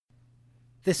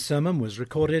This sermon was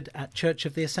recorded at Church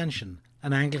of the Ascension,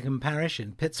 an Anglican parish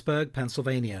in Pittsburgh,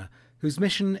 Pennsylvania, whose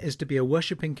mission is to be a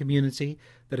worshipping community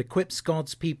that equips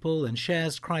God's people and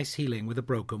shares Christ's healing with a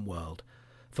broken world.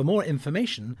 For more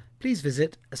information, please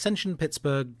visit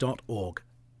ascensionpittsburgh.org.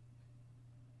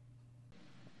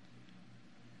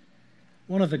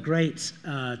 One of the great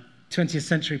 20th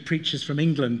century preachers from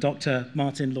England, Dr.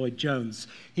 Martin Lloyd-Jones,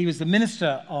 he was the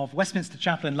minister of Westminster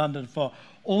Chapel in London for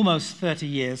almost 30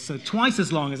 years, so twice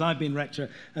as long as I've been rector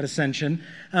at Ascension.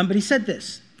 But he said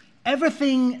this: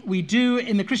 everything we do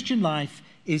in the Christian life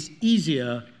is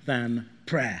easier than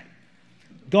prayer.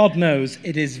 God knows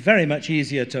it is very much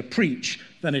easier to preach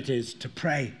than it is to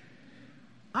pray.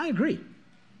 I agree.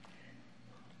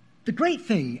 The great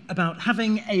thing about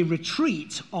having a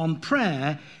retreat on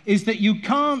prayer is that you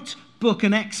can't book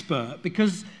an expert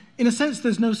because, in a sense,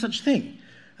 there's no such thing.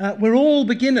 We're all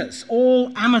beginners,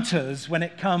 all amateurs when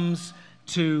it comes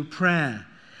to prayer.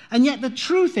 And yet the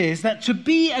truth is that to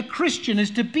be a Christian is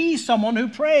to be someone who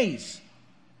prays.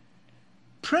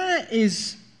 Prayer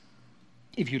is,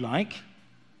 if you like,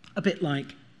 a bit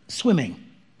like swimming.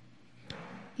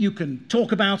 You can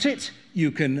talk about it,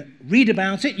 you can read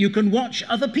about it, you can watch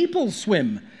other people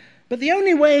swim. But the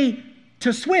only way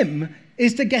to swim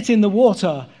is to get in the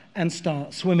water and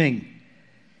start swimming.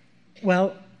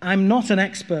 Well, I'm not an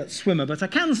expert swimmer, but I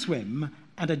can swim,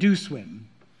 and I do swim.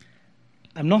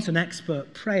 I'm not an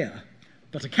expert prayer,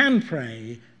 but I can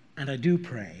pray, and I do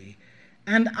pray.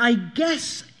 And I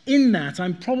guess in that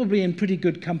I'm probably in pretty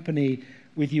good company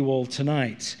with you all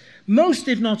tonight. Most,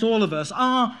 if not all of us,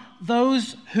 are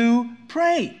those who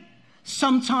pray,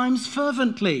 sometimes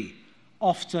fervently,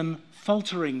 often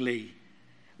falteringly.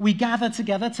 We gather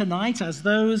together tonight as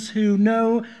those who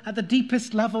know at the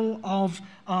deepest level of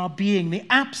our being the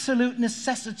absolute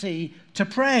necessity to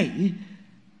pray,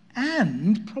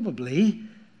 and probably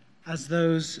as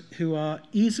those who are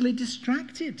easily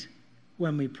distracted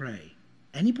when we pray.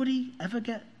 Anybody ever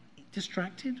get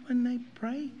distracted when they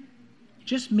pray?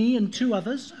 Just me and two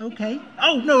others? Okay.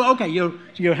 Oh, no, okay,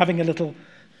 you're having a little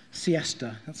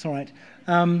siesta. That's all right.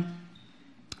 And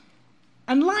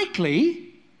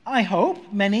likely, I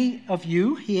hope many of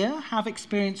you here have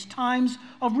experienced times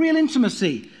of real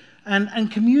intimacy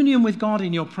and communion with God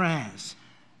in your prayers.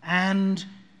 And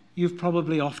you've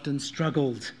probably often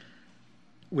struggled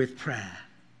with prayer.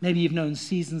 Maybe you've known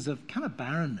seasons of kind of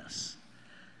barrenness.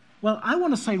 Well, I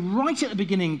want to say right at the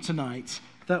beginning tonight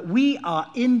that we are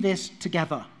in this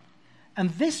together. And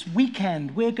this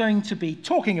weekend, we're going to be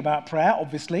talking about prayer,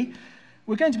 obviously.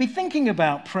 We're going to be thinking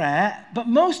about prayer, but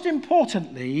most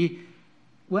importantly,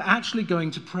 we're actually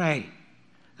going to pray.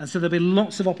 And so there'll be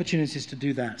lots of opportunities to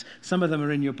do that. Some of them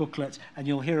are in your booklet, and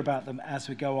you'll hear about them as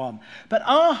we go on. But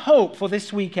our hope for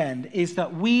this weekend is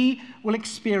that we will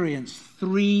experience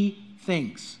three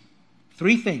things.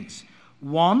 Three things.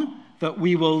 One, that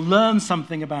we will learn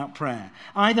something about prayer,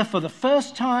 either for the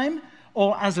first time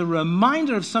or as a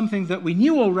reminder of something that we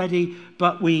knew already,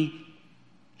 but we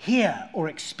hear or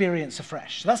experience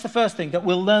afresh. So that's the first thing, that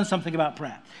we'll learn something about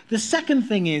prayer. The second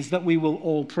thing is that we will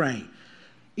all pray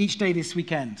each day this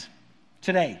weekend,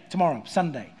 today, tomorrow,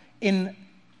 Sunday,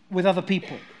 with other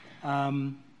people,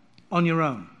 on your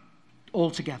own, all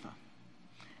together.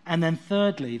 And then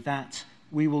thirdly, that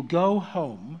we will go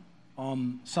home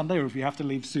on Sunday, or if you have to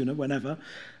leave sooner, whenever,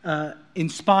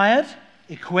 inspired,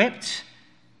 equipped,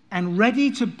 and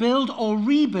ready to build or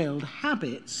rebuild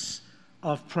habits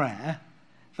of prayer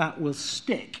that will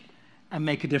stick and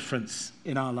make a difference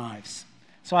in our lives.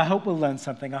 So I hope we'll learn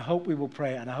something. I hope we will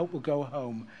pray, and I hope we'll go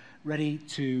home ready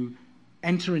to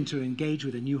enter into, engage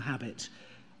with a new habit.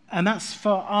 And that's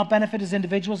for our benefit as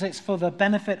individuals. It's for the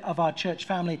benefit of our church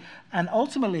family. And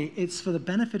ultimately, it's for the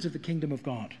benefit of the kingdom of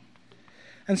God.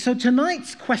 And so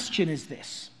tonight's question is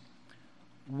this: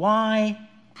 why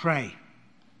pray?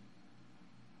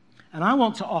 And I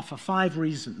want to offer 5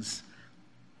 reasons.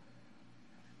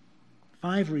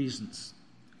 5 reasons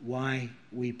why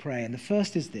we pray. And the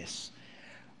first is this: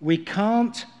 we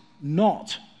can't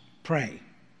not pray.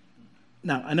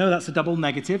 Now, I know that's a double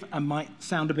negative and might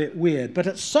sound a bit weird, but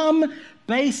at some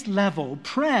base level,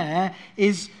 prayer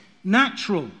is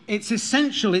natural. It's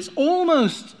essential. It's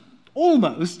almost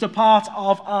a part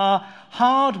of our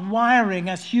hard wiring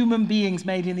as human beings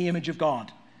made in the image of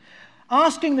God.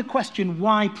 Asking the question,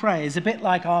 why pray, is a bit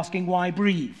like asking why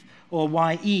breathe, or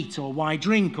why eat, or why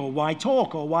drink, or why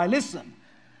talk, or why listen.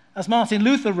 As Martin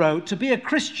Luther wrote, to be a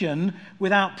Christian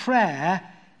without prayer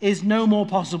is no more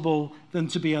possible than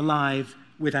to be alive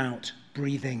without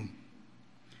breathing.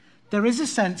 There is a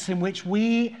sense in which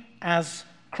we, as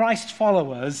Christ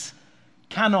followers,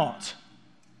 cannot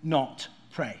not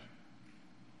pray.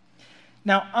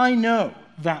 Now, I know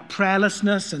that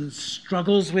prayerlessness and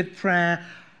struggles with prayer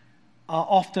are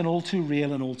often all too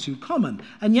real and all too common.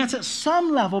 And yet, at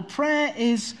some level, prayer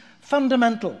is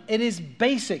fundamental. It is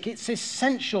basic. It's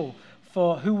essential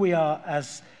for who we are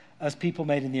as people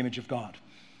made in the image of God.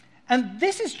 And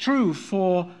this is true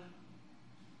for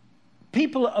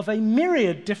people of a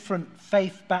myriad different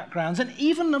faith backgrounds and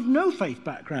even of no faith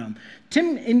background.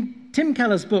 In Tim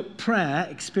Keller's book, Prayer,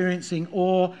 Experiencing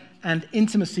Awe and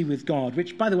Intimacy with God,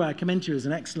 which, by the way, I commend to you as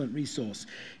an excellent resource,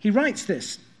 he writes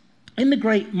this: in the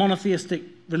great monotheistic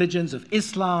religions of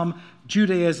Islam,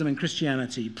 Judaism, and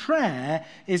Christianity, prayer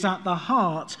is at the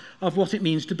heart of what it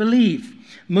means to believe.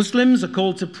 Muslims are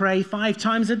called to pray 5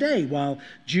 times a day, while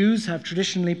Jews have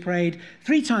traditionally prayed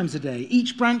 3 times a day.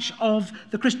 Each branch of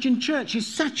the Christian church is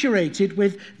saturated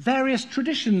with various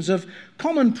traditions of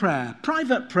common prayer,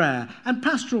 private prayer, and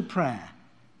pastoral prayer.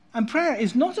 And prayer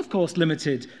is not, of course,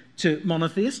 limited to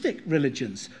monotheistic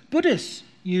religions. Buddhists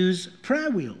use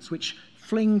prayer wheels, which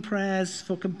fling prayers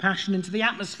for compassion into the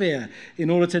atmosphere in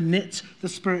order to knit the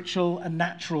spiritual and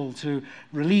natural, to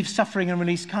relieve suffering and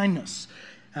release kindness.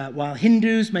 While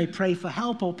Hindus may pray for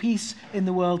help or peace in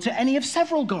the world to any of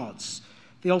several gods,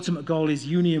 the ultimate goal is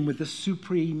union with the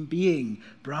supreme being,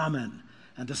 Brahman,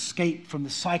 and escape from the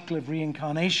cycle of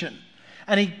reincarnation.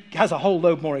 And he has a whole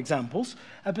load more examples,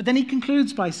 but then he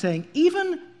concludes by saying,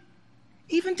 even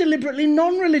deliberately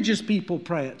non-religious people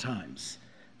pray at times.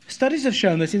 Studies have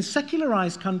shown that in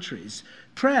secularized countries,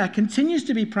 prayer continues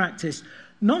to be practiced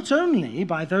not only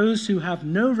by those who have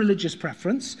no religious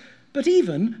preference, but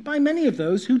even by many of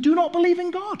those who do not believe in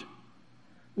God.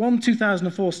 One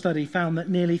 2004 study found that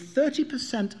nearly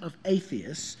 30% of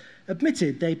atheists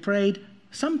admitted they prayed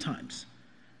sometimes,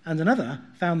 and another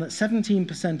found that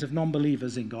 17% of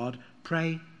non-believers in God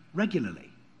pray regularly.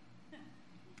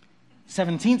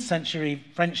 17th century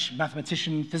French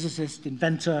mathematician, physicist,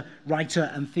 inventor, writer,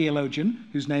 and theologian,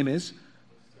 whose name is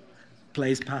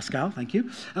Blaise Pascal, thank you,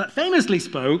 famously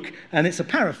spoke, and it's a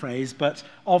paraphrase, but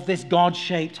of this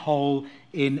God-shaped hole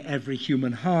in every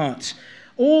human heart.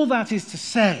 All that is to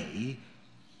say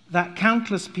that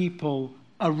countless people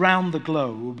around the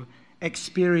globe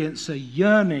experience a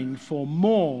yearning for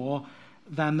more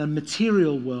than the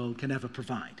material world can ever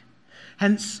provide.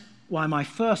 Hence why my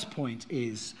first point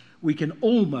is we can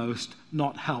almost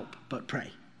not help but pray.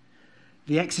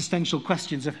 The existential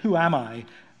questions of who am I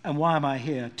and why am I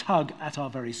here tug at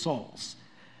our very souls.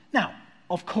 Now,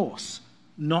 of course,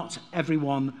 not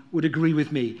everyone would agree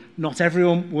with me. Not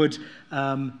everyone would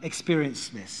experience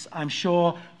this. I'm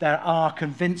sure there are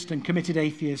convinced and committed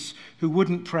atheists who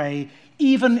wouldn't pray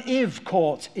even if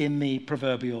caught in the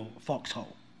proverbial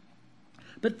foxhole.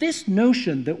 But this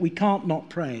notion that we can't not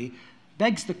pray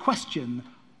begs the question,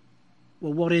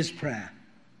 well, what is prayer?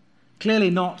 Clearly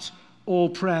not all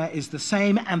prayer is the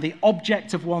same, and the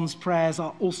object of one's prayers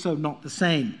are also not the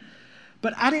same.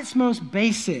 But at its most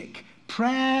basic,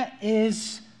 prayer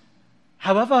is,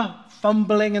 however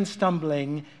fumbling and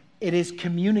stumbling, it is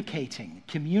communication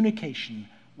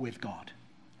with God.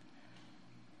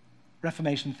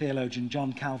 Reformation theologian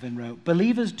John Calvin wrote,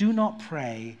 "Believers do not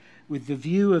pray with the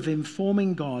view of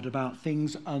informing God about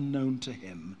things unknown to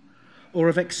him, or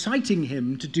of exciting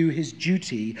him to do his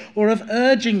duty, or of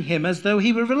urging him as though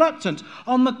he were reluctant.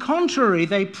 On the contrary,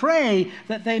 they pray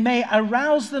that they may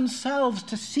arouse themselves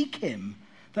to seek him,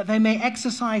 that they may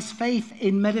exercise faith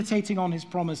in meditating on his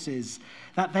promises,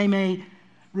 that they may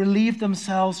relieve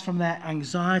themselves from their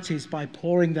anxieties by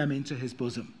pouring them into his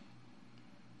bosom."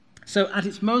 So at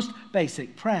its most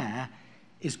basic, prayer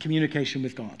is communication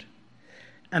with God.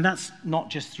 And that's not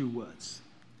just through words.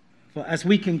 For as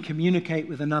we can communicate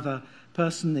with another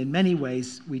person in many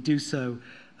ways, we do so,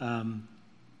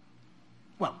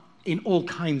 in all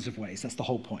kinds of ways. That's the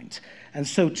whole point. And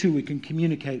so too we can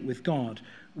communicate with God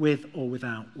with or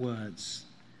without words.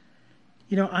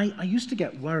 You know, I used to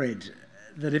get worried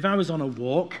that if I was on a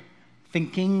walk,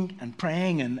 thinking and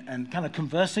praying and kind of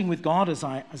conversing with God as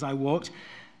I walked,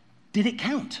 did it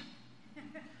count?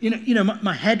 You know,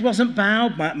 my head wasn't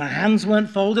bowed, my hands weren't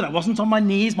folded, I wasn't on my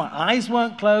knees, my eyes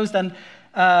weren't closed. And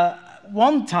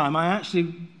one time I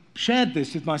actually shared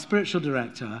this with my spiritual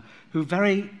director, who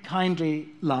very kindly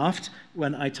laughed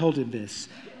when I told him this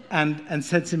and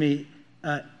said to me,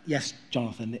 "Yes,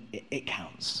 Jonathan, it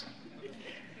counts."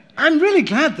 I'm really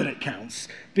glad that it counts,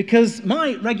 because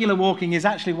my regular walking is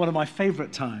actually one of my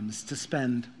favorite times to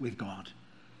spend with God.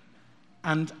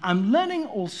 And I'm learning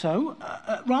also,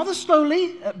 rather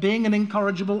slowly, being an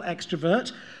incorrigible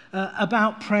extrovert,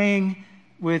 about praying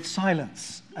with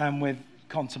silence and with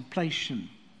contemplation.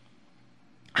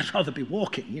 I'd rather be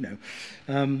walking, you know.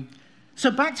 So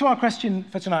back to our question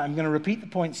for tonight. I'm going to repeat the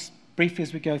points briefly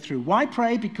as we go through. Why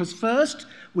pray? Because first,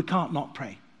 we can't not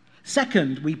pray.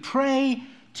 Second, we pray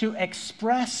to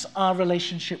express our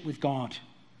relationship with God.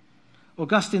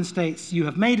 Augustine states, "You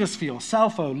have made us for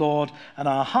yourself, O Lord, and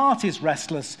our heart is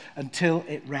restless until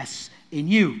it rests in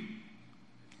you."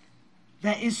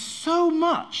 There is so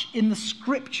much in the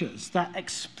scriptures that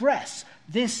express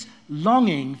this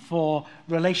longing for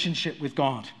relationship with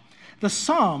God. The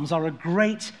Psalms are a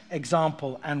great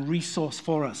example and resource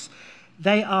for us.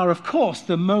 They are, of course,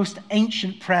 the most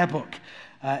ancient prayer book.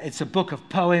 It's a book of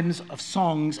poems, of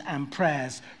songs, and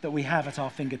prayers that we have at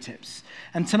our fingertips.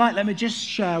 And tonight, let me just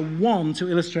share one to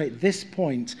illustrate this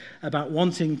point about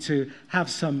wanting to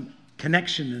have some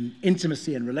connection and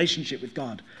intimacy and relationship with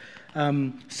God.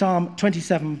 Psalm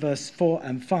 27, verse 4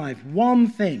 and 5. "One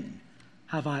thing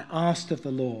have I asked of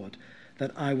the Lord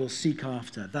that I will seek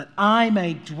after, that I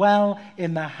may dwell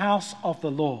in the house of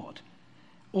the Lord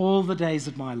all the days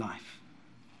of my life,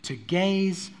 to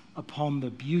gaze upon the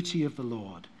beauty of the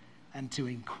Lord and to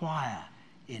inquire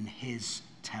in his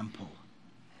temple."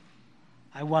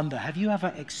 I wonder, have you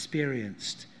ever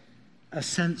experienced a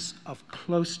sense of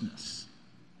closeness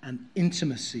and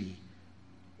intimacy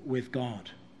with God,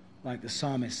 like the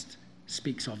psalmist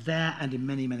speaks of there and in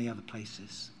many, many other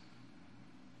places?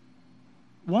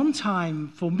 One time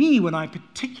for me when I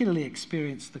particularly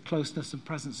experienced the closeness and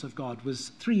presence of God was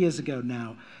 3 years ago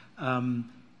now,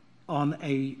 on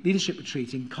a leadership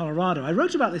retreat in Colorado. I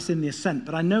wrote about this in The Ascent,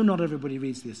 but I know not everybody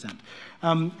reads The Ascent.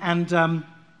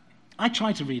 I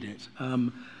tried to read it.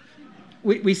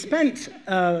 We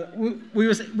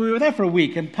were there for a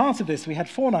week, and part of this, we had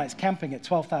 4 nights camping at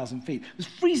 12,000 feet. It was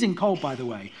freezing cold, by the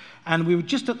way, and we were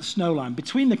just at the snow line,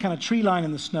 between the kind of tree line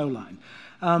and the snow line.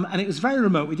 And it was very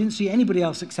remote. We didn't see anybody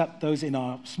else except those in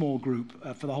our small group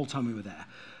for the whole time we were there.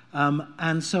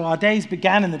 And so our days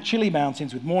began in the chilly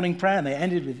mountains with morning prayer, and they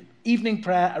ended with evening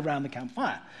prayer around the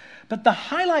campfire. But the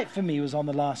highlight for me was on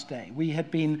the last day. We had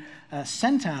been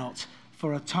sent out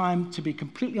for a time to be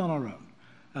completely on our own.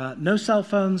 No cell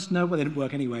phones, well, they didn't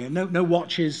work anyway, no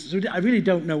watches. So I really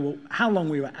don't know how long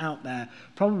we were out there,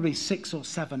 probably 6 or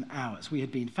 7 hours. We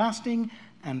had been fasting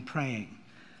and praying.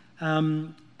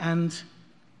 And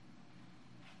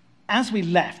as we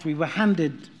left, we were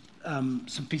handed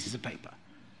some pieces of paper.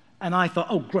 And I thought,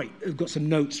 oh, great, we've got some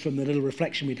notes from the little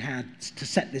reflection we'd had to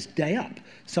set this day up.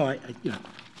 So I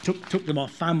took them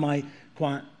off, found my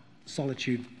quiet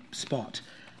solitude spot.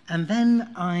 And then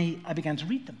I began to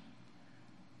read them.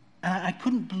 And I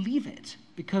couldn't believe it,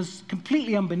 because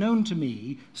completely unbeknown to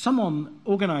me, someone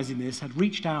organizing this had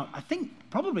reached out, I think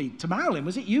probably to Marilyn.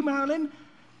 Was it you, Marilyn?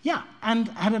 Yeah, and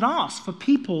had asked for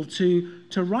people to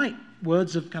write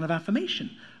words of kind of affirmation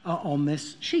on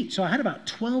this sheet. So I had about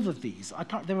 12 of these.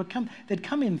 They'd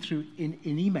come in in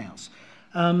emails.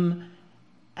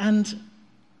 And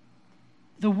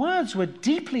the words were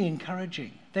deeply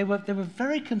encouraging. They were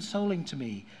very consoling to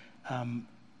me on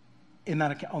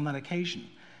that occasion.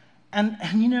 And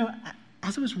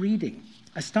as I was reading,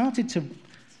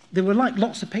 there were like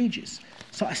lots of pages.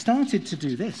 So I started to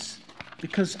do this,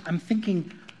 because I'm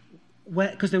thinking,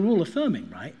 because they were all affirming,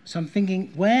 right? So I'm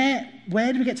thinking, where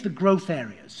do we get to the growth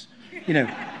areas?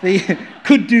 The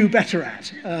could do better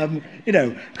at,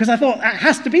 because I thought that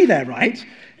has to be there, right?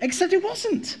 Except it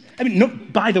wasn't. I mean,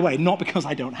 by the way, not because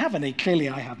I don't have any. Clearly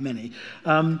I have many.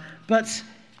 But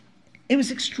it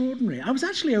was extraordinary. I was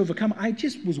actually overcome. I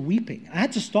just was weeping. I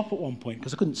had to stop at one point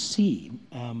because I couldn't see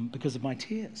because of my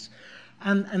tears.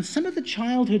 And some of the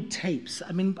childhood tapes,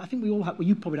 I mean, I think we all have, well,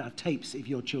 you probably don't have tapes if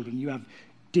you're children. You have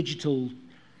digital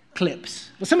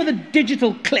clips. Well, some of the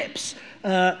digital clips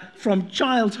from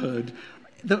childhood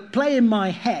that play in my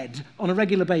head on a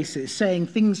regular basis, saying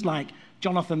things like,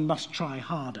 Jonathan must try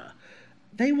harder,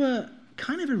 they were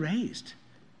kind of erased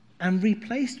and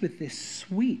replaced with this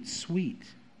sweet, sweet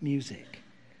music.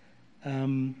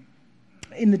 In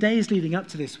the days leading up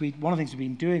to this, one of the things we've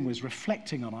been doing was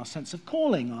reflecting on our sense of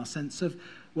calling, our sense of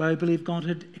where we believe God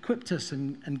had equipped us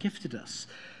and gifted us.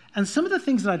 And some of the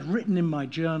things that I'd written in my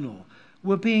journal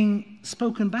were being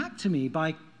spoken back to me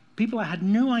by people I had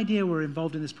no idea were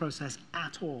involved in this process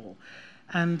at all.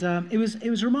 And it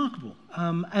was remarkable.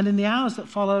 And in the hours that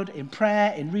followed, in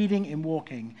prayer, in reading, in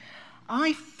walking,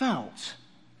 I felt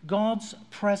God's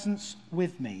presence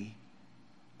with me,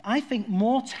 I think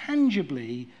more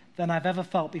tangibly than I've ever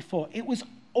felt before. It was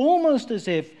almost as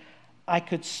if I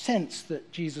could sense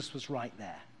that Jesus was right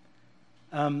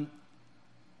there.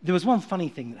 There was one funny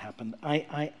thing that happened.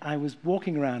 I was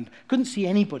walking around, couldn't see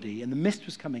anybody, and the mist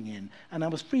was coming in, and I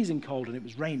was freezing cold, and it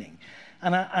was raining.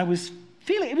 And I was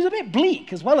feeling, it was a bit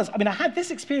bleak as well as, I had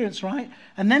this experience, right?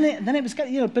 And then it was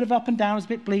a bit of up and down, it was a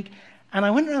bit bleak. And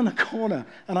I went around the corner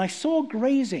and I saw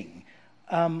grazing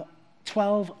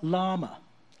 12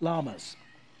 llamas.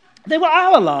 They were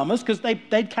our llamas because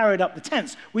they'd carried up the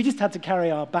tents. We just had to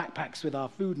carry our backpacks with our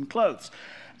food and clothes.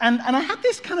 And I had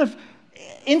this kind of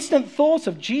instant thought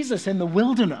of Jesus in the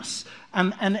wilderness.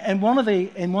 And in one of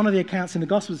the accounts in the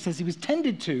Gospel, it says he was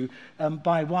tended to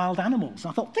by wild animals.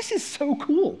 I thought, this is so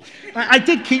cool. I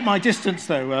did keep my distance,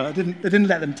 though. I didn't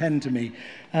let them tend to me.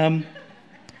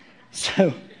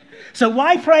 So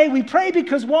why pray? We pray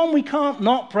because, one, we can't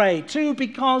not pray. Two,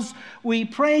 because we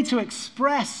pray to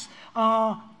express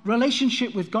our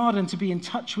relationship with God and to be in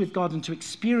touch with God and to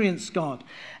experience God.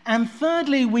 And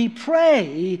thirdly, we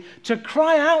pray to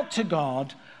cry out to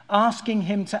God, asking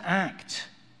him to act.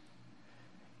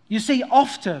 You see,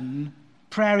 often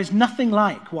prayer is nothing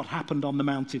like what happened on the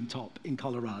mountaintop in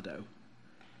Colorado,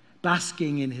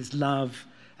 basking in his love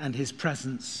and his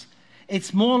presence.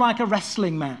 It's more like a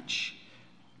wrestling match,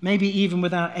 maybe even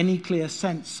without any clear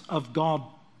sense of God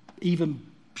even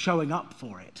showing up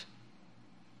for it.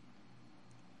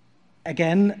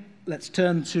 Again, let's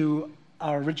turn to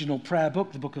our original prayer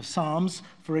book, the book of Psalms,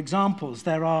 for examples.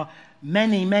 There are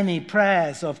many, many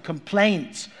prayers of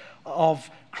complaint, of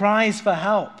cries for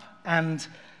help, and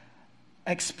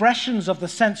expressions of the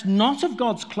sense not of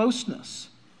God's closeness,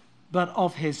 but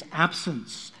of his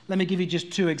absence. Let me give you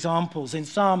just two examples. In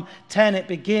Psalm 10, it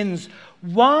begins,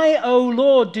 "Why, O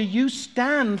Lord, do you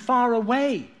stand far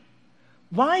away?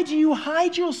 Why do you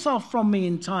hide yourself from me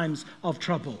in times of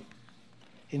trouble?"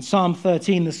 In Psalm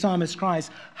 13, the psalmist cries,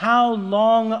 "How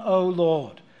long, O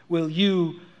Lord, will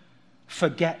you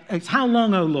forget? How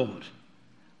long, O Lord,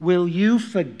 will you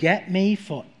forget me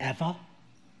forever?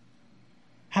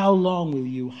 How long will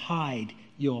you hide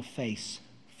your face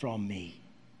from me?"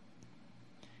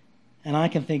 And I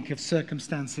can think of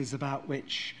circumstances about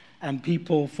which, and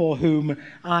people for whom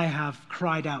I have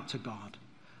cried out to God,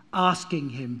 asking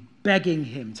him, begging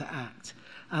him to act,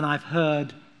 and I've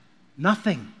heard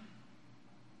nothing.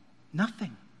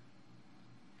 Nothing.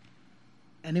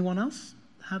 Anyone else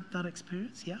had that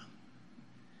experience? Yeah.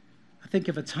 I think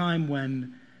of a time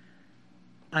when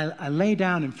I lay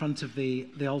down in front of the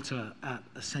altar at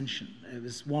Ascension. It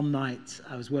was one night,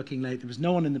 I was working late, there was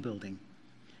no one in the building,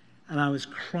 and I was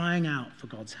crying out for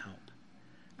God's help,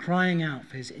 crying out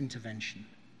for his intervention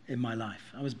in my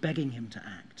life. I was begging him to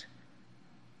act.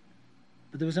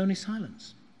 But there was only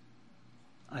silence.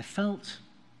 I felt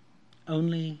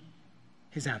only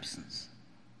his absence.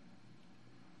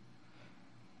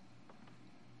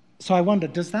 So I wonder,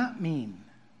 does that mean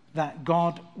that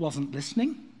God wasn't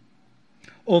listening?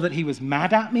 Or that he was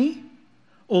mad at me?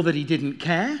 Or that he didn't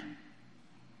care?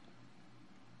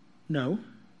 No.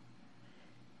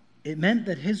 It meant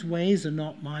that his ways are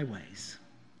not my ways.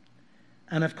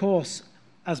 And of course,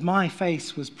 as my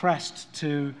face was pressed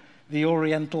to the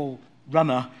oriental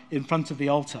runner in front of the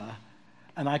altar,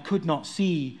 and I could not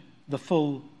see the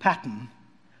full pattern,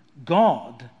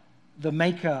 God, the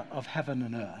maker of heaven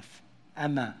and earth,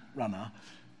 and that runner,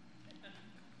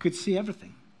 could see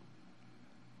everything.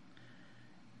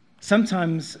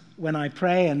 Sometimes when I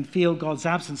pray and feel God's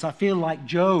absence, I feel like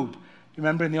Job,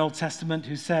 remember in the Old Testament,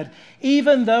 who said,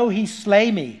 "Even though he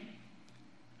slay me,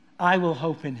 I will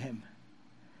hope in him."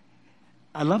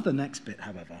 I love the next bit,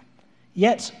 however.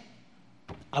 "Yet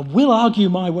I will argue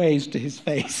my ways to his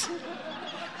face."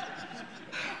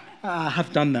 I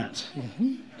have done that.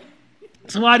 Mm-hmm.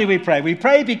 So why do we pray? We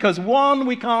pray because, one,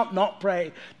 we can't not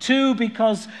pray. Two,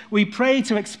 because we pray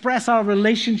to express our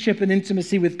relationship and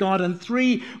intimacy with God. And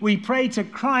three, we pray to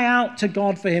cry out to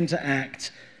God for him to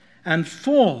act. And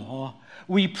four,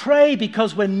 we pray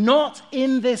because we're not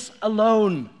in this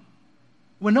alone.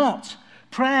 We're not.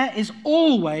 Prayer is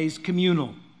always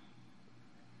communal.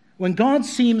 When God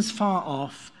seems far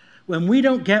off, when we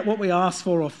don't get what we ask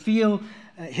for or feel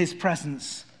his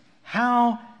presence,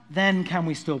 how then can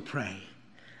we still pray?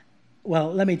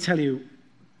 Well, let me tell you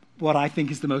what I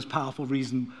think is the most powerful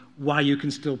reason why you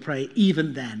can still pray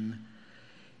even then.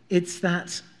 It's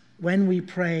that when we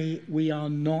pray, we are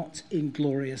not in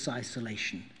glorious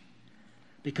isolation.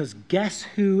 Because guess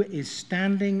who is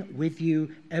standing with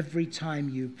you every time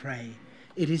you pray?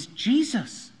 It is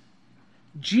Jesus.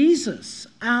 Jesus,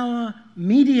 our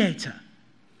mediator.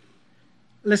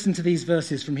 Listen to these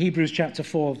verses from Hebrews chapter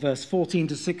 4, verse 14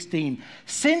 to 16.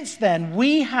 "Since then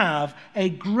we have a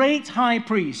great high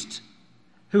priest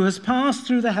who has passed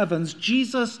through the heavens,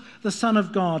 Jesus, the Son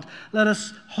of God. Let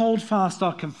us hold fast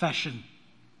our confession.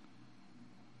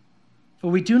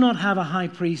 For we do not have a high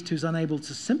priest who's unable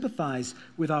to sympathize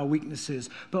with our weaknesses,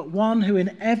 but one who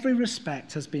in every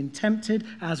respect has been tempted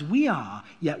as we are,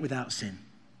 yet without sin.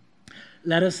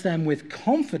 Let us then with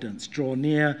confidence draw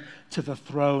near to the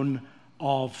throne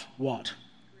of what?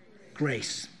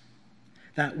 Grace.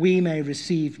 That we may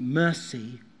receive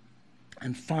mercy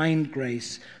and find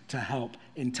grace to help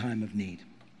in time of need.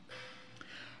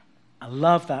 I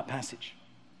love that passage.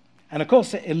 And of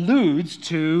course, it alludes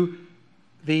to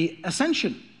the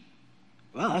ascension.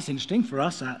 Well, that's interesting for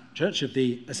us at Church of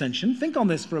the Ascension. Think on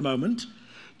this for a moment.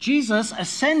 Jesus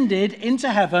ascended into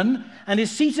heaven and is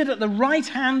seated at the right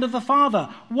hand of the Father.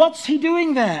 What's he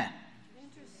doing there?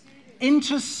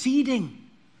 Interceding.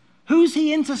 Who's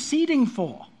he interceding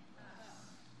for?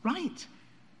 Right.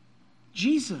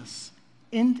 Jesus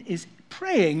is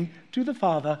praying to the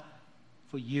Father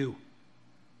for you.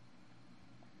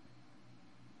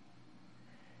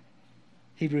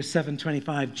 Hebrews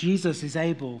 7:25, Jesus is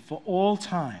able for all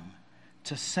time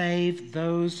to save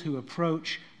those who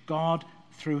approach God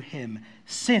through him,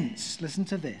 since, listen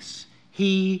to this,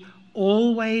 he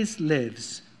always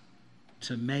lives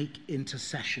to make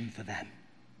intercession for them.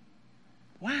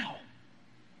 Wow.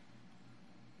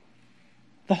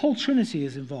 The whole Trinity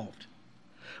is involved.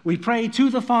 We pray to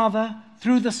the Father,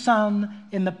 through the Son,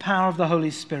 in the power of the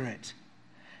Holy Spirit.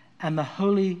 And the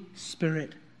Holy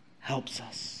Spirit helps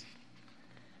us.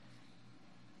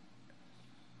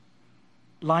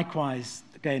 Likewise,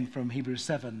 again from Hebrews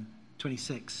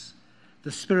 7:26,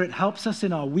 the Spirit helps us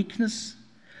in our weakness,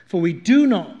 for we do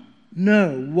not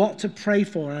know what to pray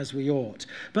for as we ought.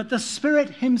 But the Spirit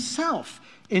himself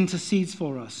intercedes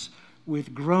for us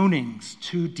with groanings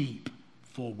too deep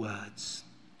for words.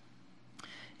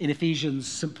 In Ephesians,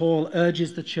 St. Paul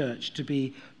urges the church to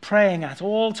be praying at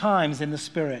all times in the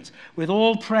Spirit, with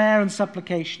all prayer and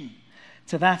supplication.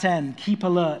 To that end, keep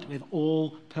alert with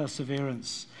all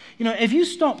perseverance. You know, if you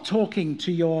stop talking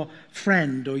to your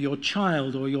friend or your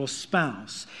child or your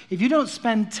spouse, if you don't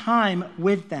spend time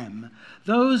with them,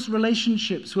 those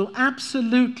relationships will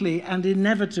absolutely and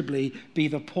inevitably be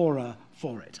the poorer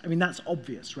for it. I mean, that's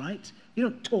obvious, right? You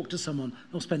don't talk to someone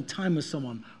or spend time with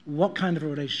someone. What kind of a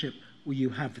relationship will you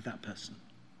have with that person?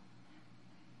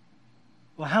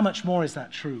 Well, how much more is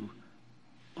that true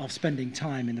of spending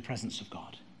time in the presence of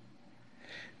God?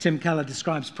 Tim Keller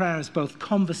describes prayer as both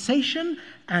conversation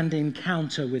and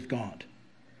encounter with God.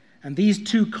 And these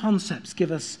two concepts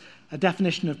give us a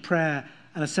definition of prayer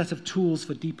and a set of tools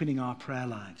for deepening our prayer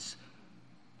lives.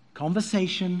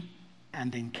 Conversation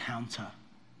and encounter.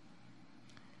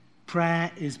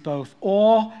 Prayer is both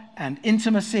awe and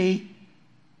intimacy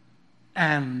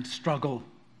and struggle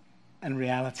and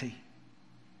reality.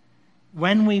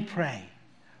 When we pray,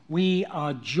 we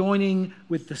are joining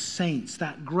with the saints,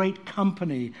 that great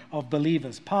company of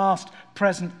believers, past,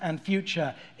 present, and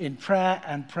future, in prayer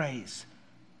and praise.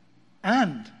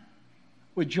 And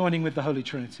we're joining with the Holy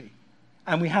Trinity.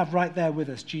 And we have right there with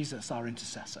us Jesus, our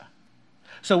intercessor.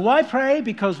 So why pray?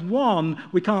 Because one,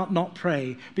 we can't not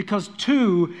pray. Because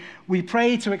two, we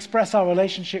pray to express our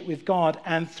relationship with God.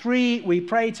 And three, we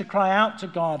pray to cry out to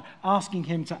God, asking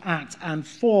him to act. And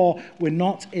four, we're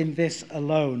not in this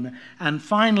alone. And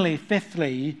finally,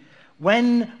 fifthly,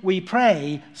 when we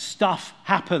pray, stuff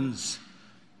happens.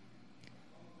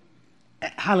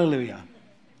 Hallelujah.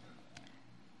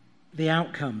 The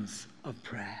outcomes of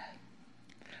prayer.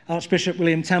 Archbishop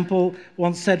William Temple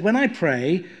once said, "When I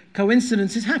pray,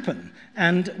 coincidences happen,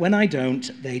 and when I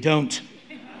don't, they don't."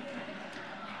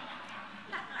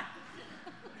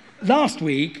 Last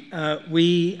week,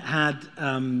 we had,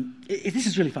 this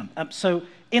is really fun. So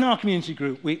in our community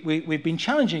group, we've been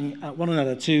challenging one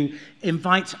another to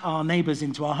invite our neighbours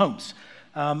into our homes.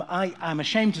 I'm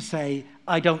ashamed to say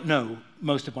I don't know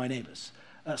most of my neighbours.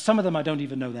 Some of them I don't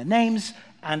even know their names,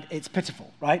 and it's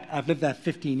pitiful, right? I've lived there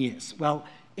 15 years. Well,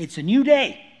 it's a new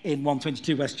day in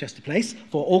 122 Westchester Place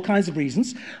for all kinds of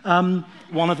reasons.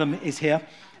 One of them is here,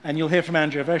 and you'll hear from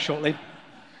Andrea very shortly.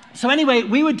 So anyway,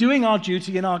 we were doing our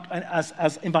duty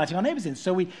as inviting our neighbours in.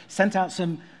 So we sent out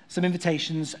some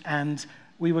invitations, and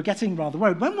we were getting rather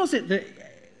worried. When was it that,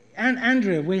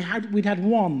 Andrea, we'd had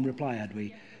one reply, had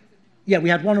we? Yeah, we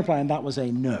had one reply, and that was a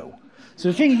no. So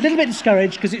we're feeling a little bit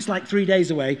discouraged because it's like 3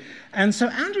 days away. And so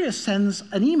Andrea sends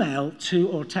an email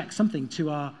or text something to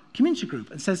our community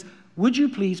group and says, "Would you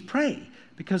please pray?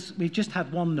 Because we've just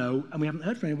had one no and we haven't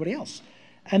heard from anybody else."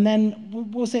 And then,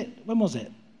 when was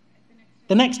it?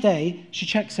 The next day, she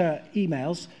checks her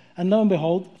emails, and lo and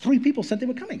behold, 3 people said they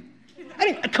were coming. I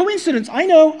mean, a coincidence. I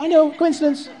know,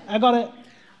 coincidence. I got it.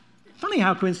 Funny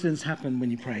how coincidences happen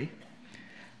when you pray.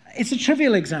 It's a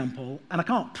trivial example, and I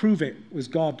can't prove it was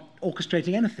God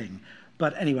orchestrating anything.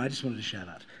 But anyway, I just wanted to share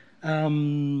that.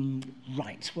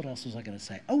 Right, what else was I going to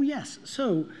say? Oh, yes,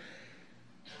 so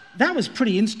that was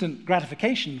pretty instant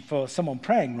gratification for someone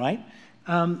praying, right?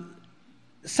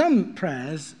 Some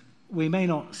prayers we may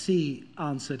not see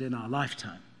answered in our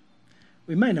lifetime.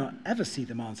 We may not ever see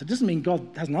them answered. It doesn't mean God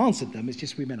hasn't answered them, it's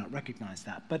just we may not recognize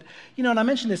that. But, and I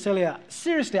mentioned this earlier,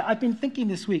 seriously, I've been thinking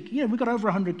this week, we've got over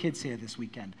 100 kids here this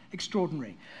weekend.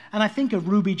 Extraordinary. And I think of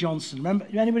Ruby Johnson.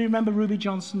 Anybody remember Ruby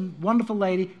Johnson? Wonderful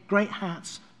lady, great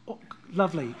hats,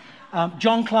 lovely.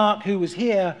 John Clark, who was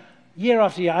here year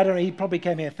after year, I don't know, he probably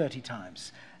came here 30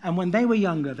 times. And when they were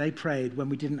younger, they prayed when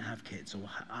we didn't have kids, or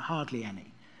hardly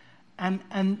any.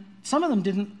 And some of them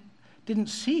didn't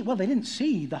see the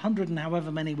 100 and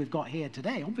however many we've got here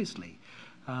today, obviously.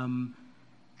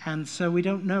 And so we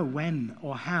don't know when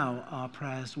or how our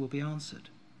prayers will be answered.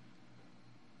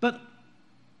 But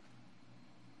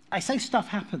I say stuff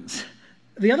happens.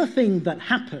 The other thing that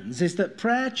happens is that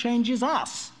prayer changes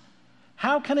us.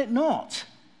 How can it not?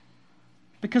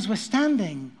 Because we're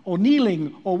standing or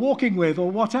kneeling or walking with or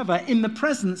whatever in the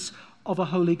presence of a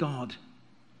holy God.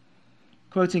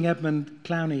 Quoting Edmund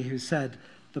Clowney, who said,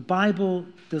 "The Bible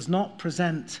does not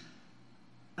present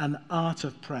an art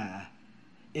of prayer,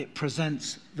 it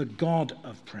presents the God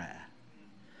of prayer."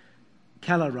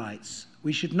 Keller writes,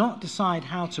 "We should not decide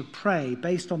how to pray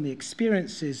based on the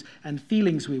experiences and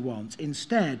feelings we want.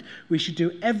 Instead, we should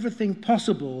do everything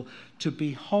possible to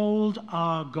behold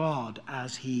our God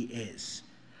as he is,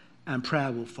 and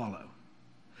prayer will follow.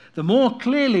 The more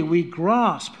clearly we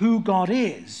grasp who God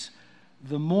is,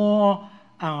 the more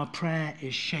our prayer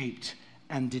is shaped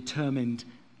and determined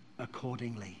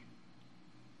accordingly."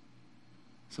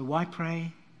 So why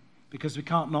pray? Because we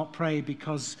can't not pray,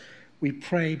 because we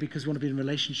pray because we want to be in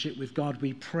relationship with God.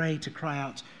 We pray to cry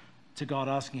out to God,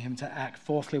 asking him to act.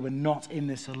 Fourthly, we're not in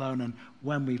this alone, and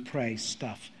when we pray,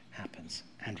 stuff happens.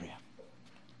 Andrea.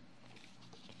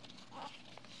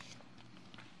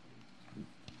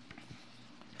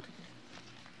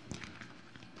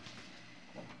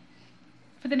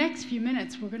 For the next few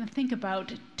minutes, we're going to think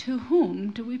about, to whom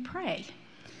do we pray?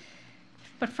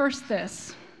 But first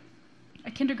this.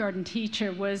 A kindergarten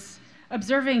teacher was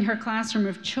observing her classroom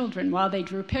of children while they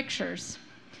drew pictures,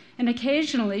 and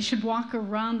occasionally she'd walk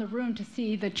around the room to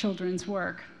see the children's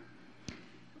work.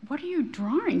 "What are you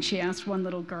drawing?" she asked one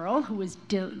little girl who was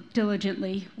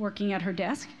diligently working at her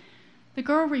desk. The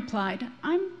girl replied,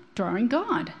 "I'm drawing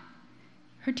God."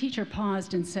 Her teacher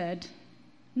paused and said,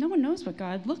 "No one knows what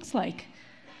God looks like."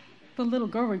 The little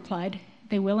girl replied,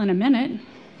 "They will in a minute."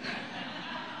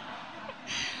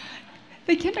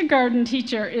 The kindergarten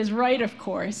teacher is right, of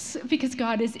course, because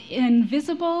God is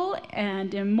invisible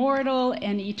and immortal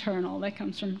and eternal. That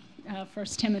comes from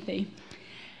 1 Timothy.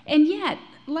 And yet,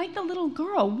 like the little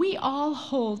girl, we all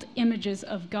hold images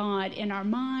of God in our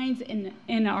minds and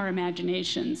in our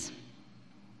imaginations.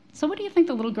 So what do you think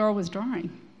the little girl was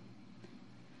drawing?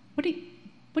 What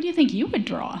do you think you would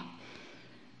draw?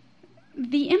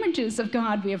 The images of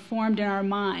God we have formed in our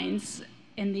minds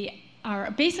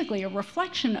are basically a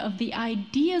reflection of the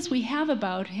ideas we have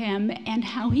about him and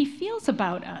how he feels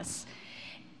about us.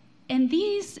 And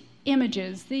these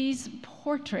images, these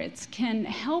portraits, can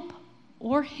help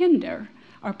or hinder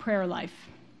our prayer life.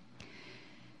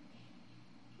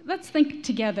 Let's think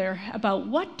together about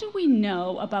what do we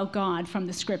know about God from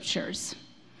the scriptures.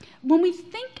 When we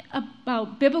think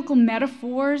about biblical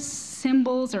metaphors,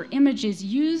 symbols, or images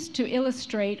used to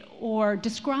illustrate or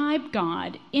describe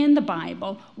God in the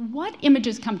Bible, what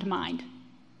images come to mind?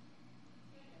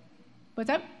 What's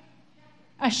that?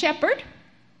 A shepherd?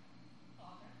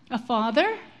 A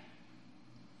father?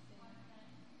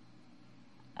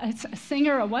 A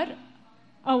singer, a what?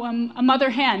 Oh, a mother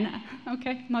hen.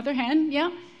 Okay, mother hen, yeah.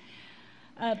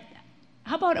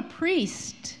 How about a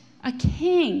priest, a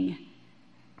king?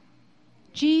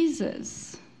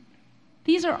 Jesus.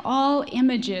 These are all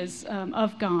images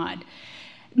of God.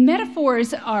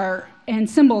 Metaphors and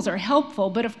symbols are helpful,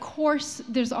 but of course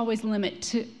there's always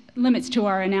limits to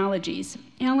our analogies.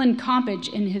 Alan Coppage,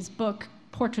 in his book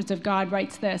Portraits of God,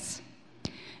 writes this: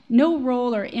 "No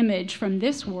role or image from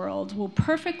this world will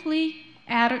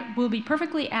be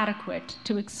perfectly adequate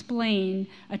to explain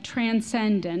a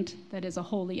transcendent, that is a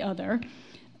holy other,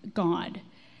 God.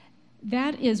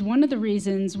 That is one of the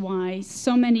reasons why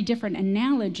so many different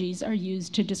analogies are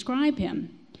used to describe him.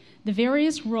 The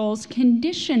various roles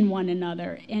condition one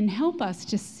another and help us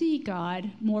to see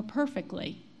God more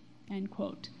perfectly," end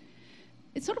quote.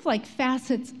 It's sort of like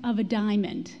facets of a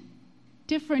diamond,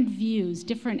 different views,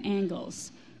 different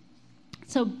angles.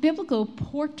 So biblical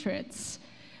portraits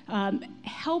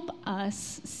help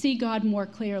us see God more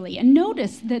clearly. And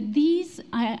notice that these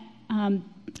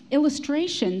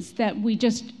illustrations that we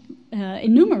just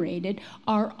enumerated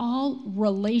are all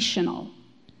relational.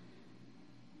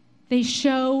 They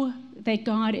show that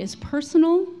God is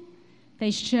personal, They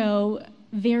show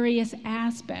various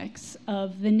aspects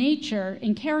of the nature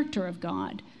and character of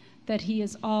God, that he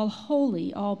is all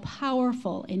holy, all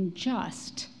powerful, and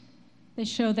just. They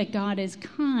show that God is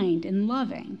kind and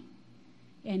loving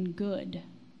and good.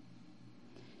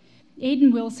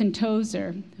 Aidan Wilson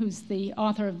Tozer, who's the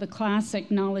author of the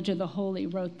classic Knowledge of the Holy,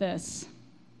 wrote this: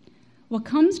 "What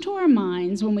comes to our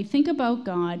minds when we think about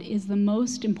God is the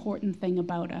most important thing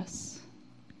about us.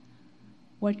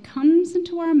 What comes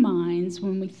into our minds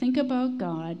when we think about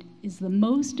God is the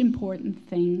most important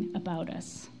thing about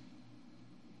us."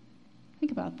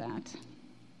 Think about that.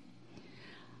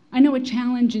 I know it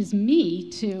challenges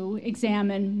me to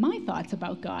examine my thoughts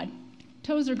about God.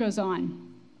 Tozer goes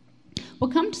on, "What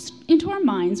comes into our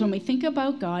minds when we think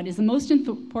about God is the most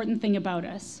important thing about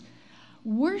us.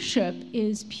 Worship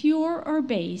is pure or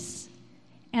base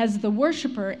as the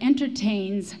worshiper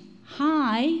entertains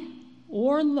high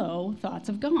or low thoughts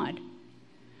of God.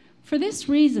 For this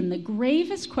reason, the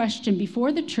gravest question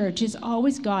before the church is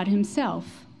always God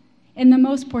himself, and the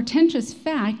most portentous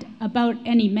fact about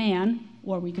any man,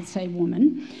 or we could say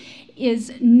woman,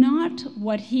 is not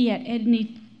what he at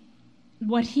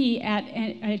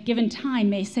a given time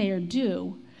may say or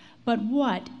do, but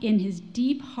what in his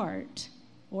deep heart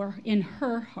or in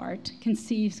her heart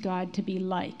conceives God to be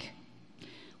like.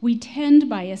 We tend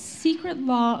by a secret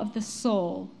law of the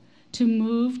soul to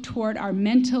move toward our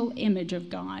mental image of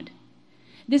God.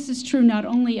 This is true not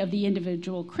only of the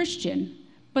individual Christian,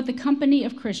 but the company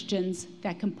of Christians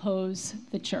that compose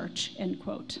the church," end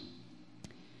quote.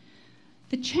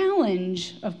 The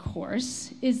challenge, of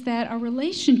course, is that our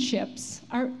relationships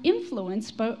are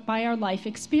influenced by our life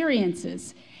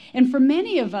experiences. And for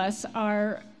many of us,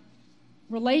 our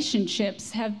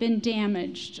relationships have been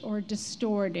damaged or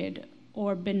distorted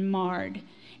or been marred.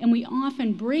 And we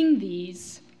often bring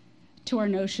these to our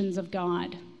notions of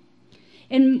God.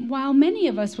 And while many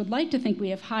of us would like to think we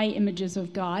have high images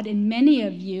of God, and many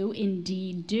of you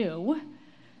indeed do,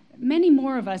 many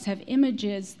more of us have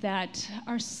images that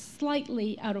are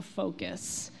slightly out of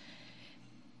focus.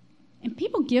 And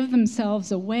people give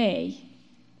themselves away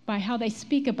by how they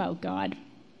speak about God.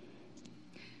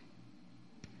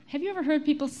 Have you ever heard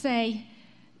people say,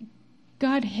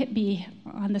 "God hit me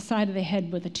on the side of the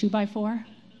head with a 2x4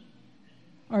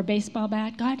 or a baseball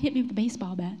bat"? "God hit me with a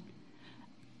baseball bat."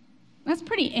 That's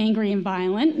pretty angry and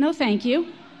violent. No, thank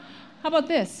you. How about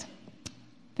this?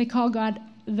 They call God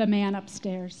the man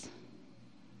upstairs.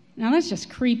 Now that's just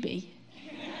creepy.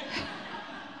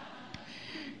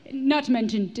 Not to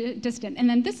mention distant. And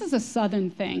then this is a Southern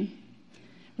thing,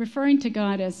 referring to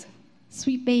God as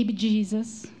sweet baby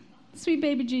Jesus, sweet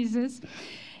baby Jesus,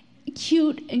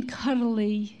 cute and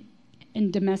cuddly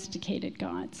and domesticated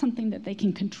God, something that they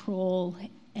can control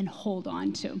and hold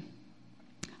on to.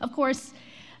 Of course,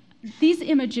 these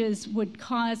images would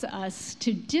cause us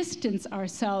to distance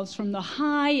ourselves from the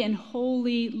high and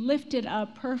holy, lifted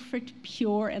up, perfect,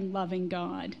 pure, and loving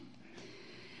God.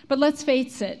 But let's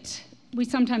face it, we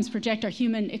sometimes project our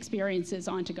human experiences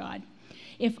onto God.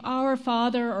 If our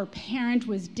father or parent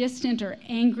was distant or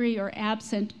angry or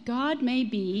absent,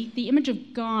 the image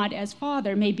of God as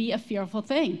Father may be a fearful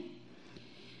thing.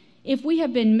 If we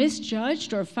have been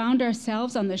misjudged or found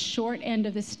ourselves on the short end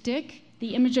of the stick,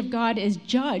 the image of God as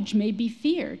Judge may be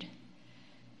feared.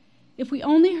 If we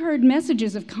only heard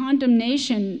messages of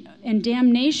condemnation and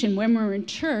damnation when we're in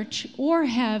church, or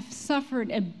have suffered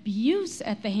abuse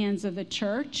at the hands of the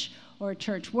church, or a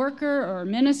church worker or a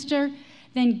minister,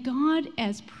 then God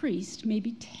as priest may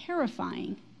be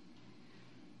terrifying.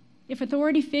 If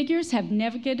authority figures have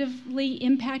negatively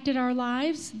impacted our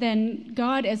lives, then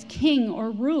God as king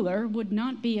or ruler would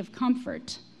not be of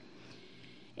comfort.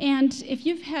 And if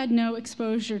you've had no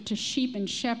exposure to sheep and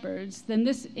shepherds, then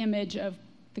this image of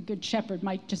the good shepherd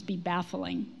might just be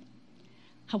baffling.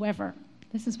 However,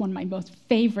 this is one of my most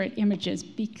favorite images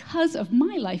because of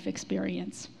my life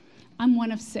experience. I'm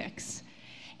one of 6.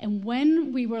 And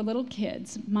when we were little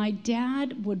kids, my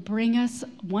dad would bring us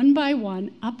one by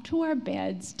one up to our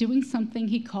beds doing something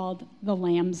he called the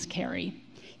lamb's carry.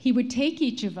 He would take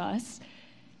each of us,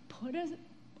 put us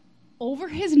over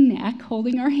his neck,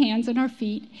 holding our hands and our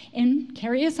feet, and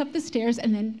carry us up the stairs,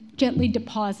 and then gently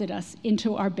deposit us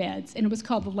into our beds. And it was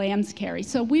called the lamb's carry.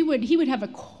 So he would have a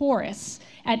chorus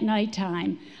at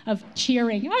nighttime of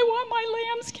cheering, "I want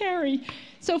my lamb's carry."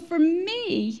 So for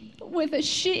me, with a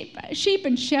sheep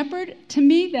and shepherd, to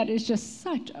me that is just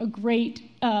such a great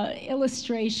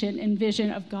illustration and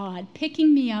vision of God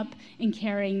picking me up and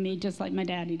carrying me just like my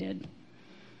daddy did.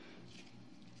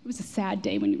 It was a sad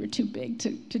day when you were too big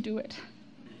to do it.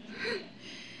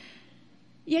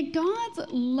 Yet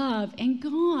God's love and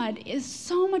God is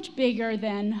so much bigger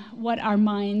than what our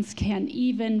minds can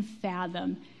even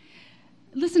fathom.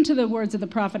 Listen to the words of the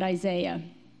prophet Isaiah.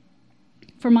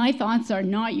 For my thoughts are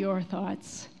not your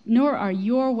thoughts, nor are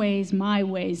your ways my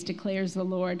ways, declares the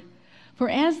Lord. For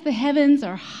as the heavens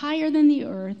are higher than the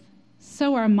earth,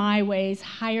 so are my ways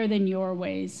higher than your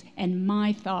ways, and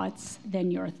my thoughts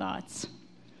than your thoughts.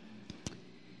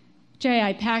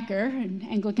 J.I. Packer, an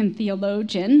Anglican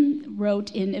theologian,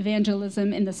 wrote in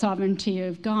Evangelism in the Sovereignty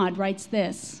of God, writes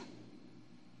this: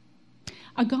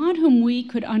 a God whom we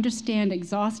could understand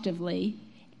exhaustively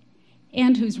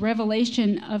and whose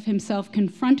revelation of himself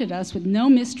confronted us with no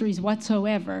mysteries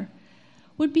whatsoever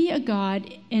would be a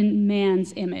God in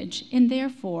man's image, and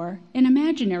therefore an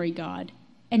imaginary God,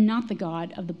 and not the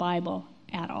God of the Bible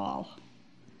at all.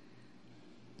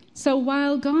 So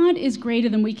while God is greater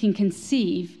than we can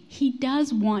conceive, he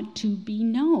does want to be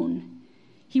known.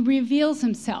 He reveals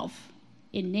himself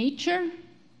in nature,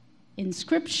 in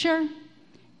Scripture,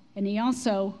 and he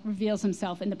also reveals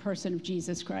himself in the person of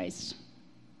Jesus Christ.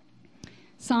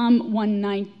 Psalm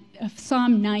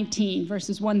 19,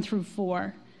 verses 1 through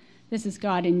 4. This is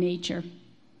God in nature.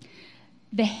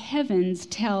 The heavens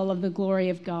tell of the glory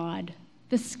of God.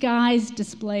 The skies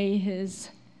display his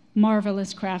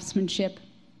marvelous craftsmanship.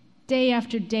 Day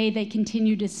after day they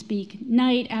continue to speak.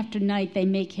 Night after night they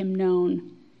make him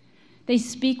known. They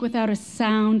speak without a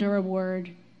sound or a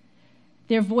word.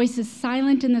 Their voice is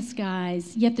silent in the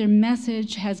skies, yet their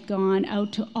message has gone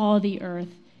out to all the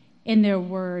earth, and their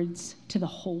words to the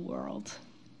whole world.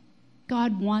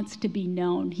 God wants to be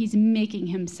known. He's making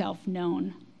himself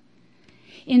known.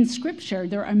 In Scripture,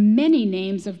 there are many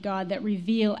names of God that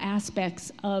reveal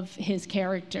aspects of his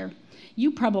character.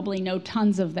 You probably know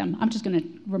tons of them. I'm just going to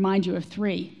remind you of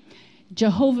 3.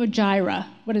 Jehovah Jireh.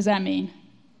 What does that mean?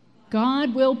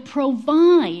 God will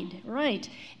provide. Right.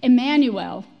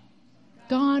 Emmanuel.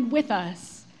 God with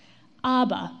us.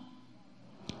 Abba.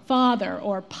 Father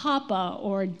or Papa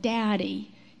or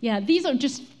Daddy. Yeah, these are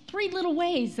just 3 little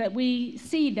ways that we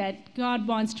see that God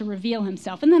wants to reveal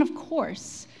himself. And then, of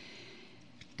course,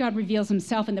 God reveals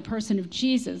himself in the person of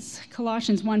Jesus.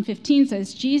 Colossians 1:15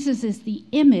 says, Jesus is the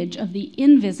image of the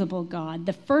invisible God,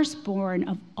 the firstborn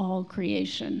of all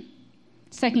creation.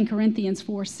 2 Corinthians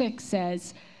 4:6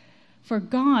 says, for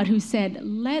God, who said,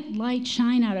 let light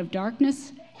shine out of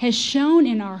darkness, has shone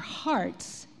in our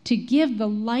hearts to give the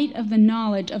light of the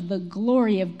knowledge of the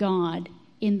glory of God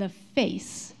in the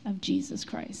face of Jesus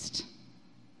Christ.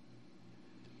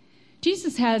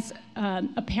 Jesus has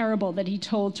a parable that he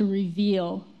told to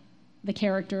reveal the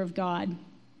character of God.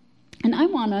 And I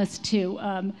want us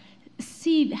to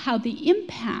see how the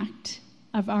impact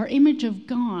of our image of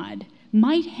God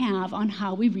might have on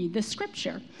how we read the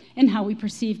Scripture and how we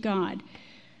perceive God.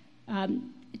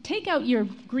 Take out your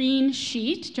green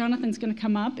sheet. Jonathan's going to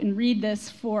come up and read this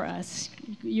for us.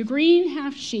 Your green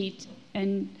half sheet,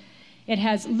 and it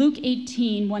has Luke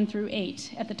 18, 1 through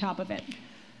 8 at the top of it.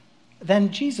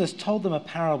 Then Jesus told them a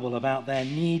parable about their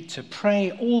need to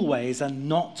pray always and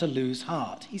not to lose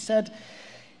heart. He said,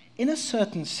 in a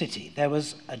certain city there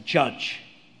was a judge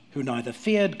who neither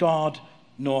feared God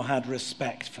nor had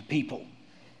respect for people.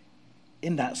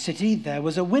 In that city there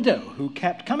was a widow who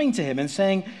kept coming to him and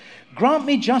saying, grant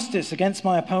me justice against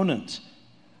my opponent.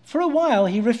 For a while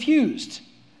he refused.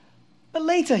 But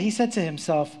later he said to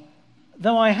himself,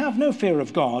 though I have no fear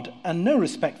of God and no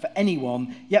respect for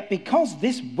anyone, yet because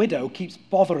this widow keeps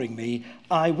bothering me,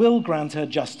 I will grant her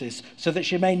justice so that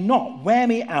she may not wear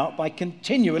me out by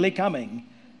continually coming.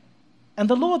 And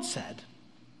the Lord said,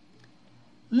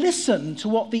 listen to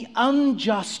what the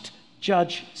unjust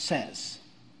judge says.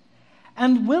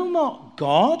 And will not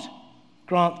God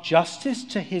grant justice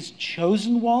to his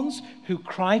chosen ones who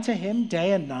cry to him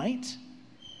day and night?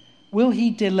 Will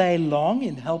he delay long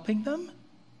in helping them?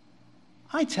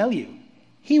 I tell you,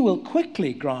 he will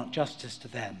quickly grant justice to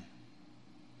them.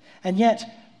 And yet,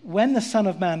 when the Son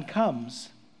of Man comes,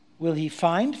 will he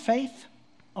find faith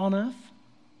on earth?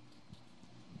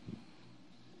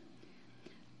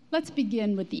 Let's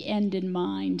begin with the end in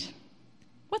mind.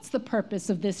 What's the purpose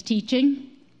of this teaching?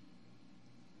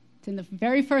 It's in the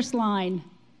very first line.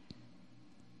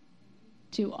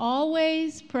 To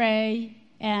always pray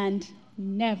and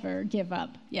never give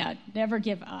up. Yeah, never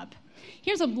give up.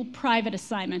 Here's a little private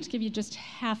assignment. I'll give you just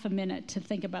half a minute to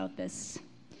think about this.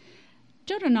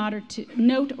 Jot a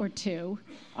note or two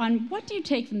on what do you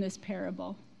take from this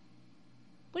parable?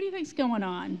 What do you think's going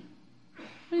on? What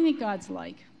do you think God's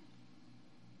like?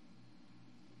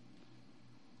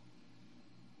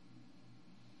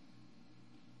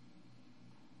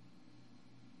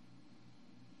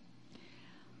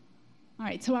 All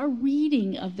right, so our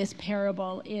reading of this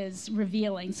parable is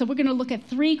revealing. So we're going to look at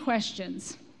 3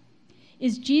 questions.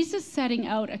 Is Jesus setting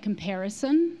out a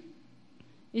comparison?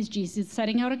 Is Jesus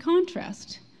setting out a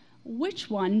contrast? Which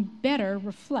one better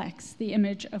reflects the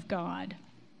image of God?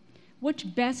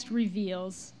 Which best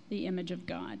reveals the image of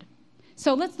God?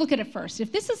 So let's look at it first.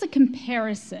 If this is a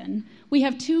comparison, we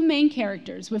have 2 main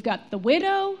characters. We've got the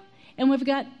widow and we've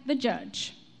got the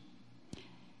judge.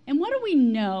 And what do we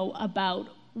know about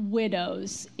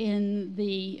widows in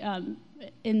the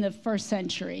first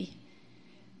century?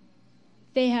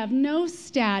 They have no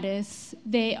status.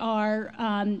 They're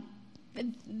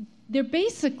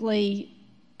basically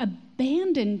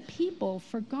abandoned people,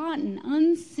 forgotten,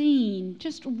 unseen.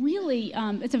 Just really,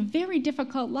 it's a very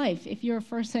difficult life if you're a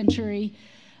first century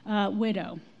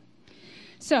widow.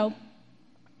 So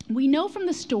we know from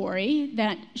the story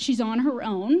that she's on her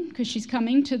own because she's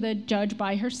coming to the judge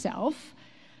by herself.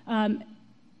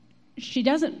 She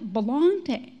doesn't belong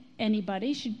to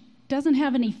anybody. She doesn't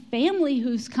have any family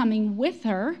who's coming with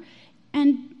her,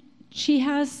 and she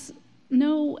has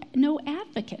no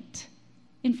advocate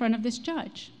in front of this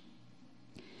judge.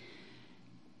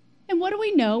 And what do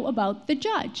we know about the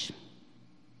judge?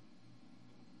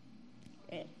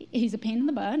 He's a pain in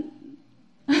the butt.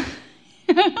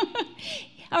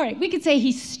 All right, we could say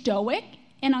he's stoic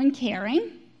and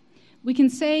uncaring. We can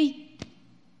say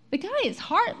the guy is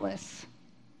heartless.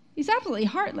 He's absolutely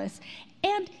heartless.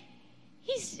 And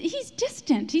he's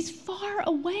distant. He's far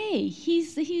away.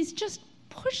 He's just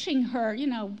pushing her,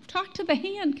 talk to the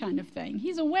hand kind of thing.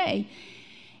 He's away.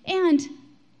 And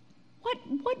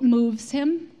what moves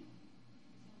him?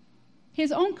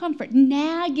 His own comfort.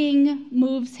 Nagging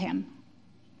moves him.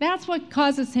 That's what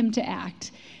causes him to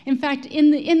act. In fact,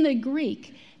 in the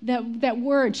Greek, that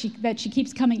word that she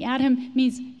keeps coming at him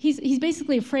means he's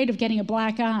basically afraid of getting a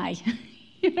black eye.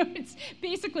 It's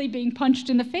basically being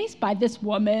punched in the face by this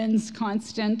woman's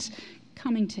constant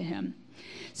coming to him.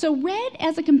 So read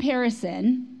as a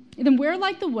comparison, then we're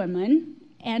like the woman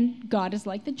and God is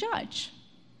like the judge.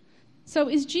 So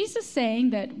is Jesus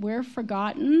saying that we're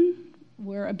forgotten,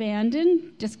 we're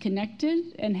abandoned,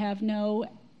 disconnected, and have no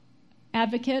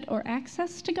advocate or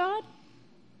access to God?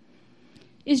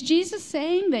 Is Jesus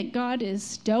saying that God is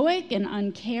stoic and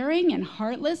uncaring and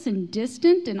heartless and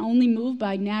distant and only moved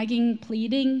by nagging,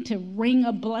 pleading to wring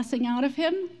a blessing out of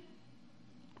him?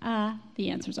 The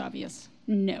answer's obvious.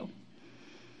 No.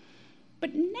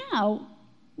 But now,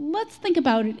 let's think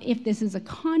about it if this is a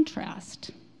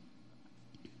contrast.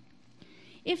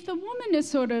 If the woman is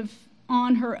sort of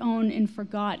on her own and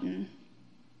forgotten,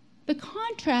 the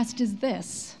contrast is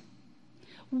this.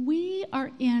 We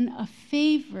are in a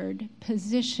favored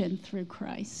position through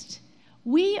Christ.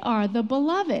 We are the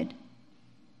beloved.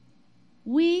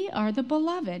 We are the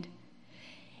beloved.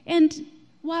 And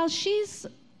while she's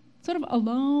sort of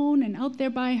alone and out there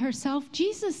by herself,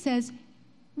 Jesus says,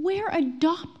 we're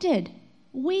adopted.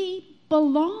 We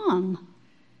belong.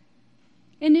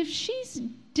 And if she's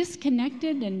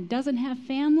disconnected and doesn't have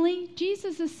family,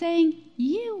 Jesus is saying,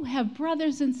 you have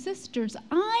brothers and sisters.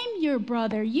 I'm your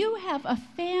brother. You have a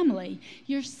family.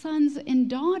 You're sons and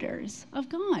daughters of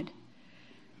God.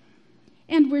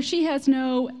 And where she has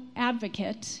no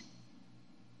advocate,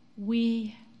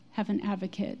 we have an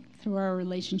advocate through our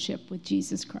relationship with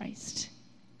Jesus Christ.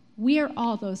 We are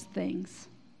all those things.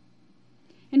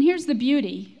 And here's the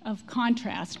beauty of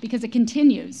contrast, because it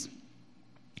continues.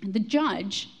 The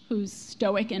judge, who's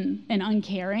stoic and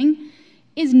uncaring,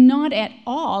 is not at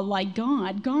all like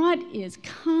God. God is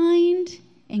kind,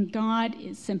 and God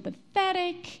is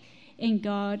sympathetic, and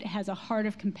God has a heart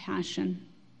of compassion.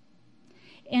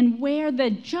 And where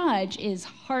the judge is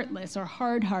heartless or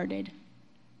hard-hearted,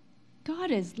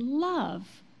 God is love.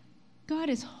 God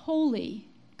is holy.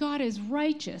 God is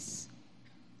righteous.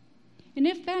 And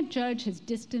if that judge has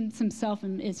distanced himself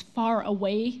and is far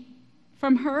away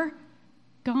from her,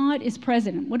 God is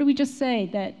present. What do we just say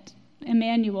that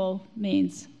Emmanuel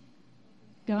means?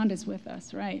 God is with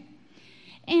us, right?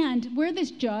 And where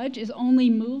this judge is only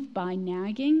moved by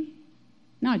nagging,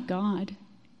 not God.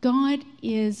 God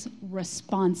is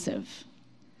responsive.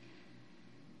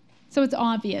 So it's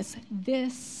obvious.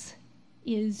 This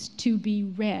is to be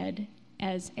read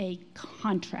as a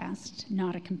contrast,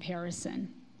 not a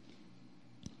comparison.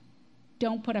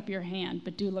 Don't put up your hand,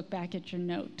 but do look back at your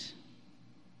note.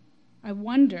 I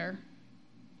wonder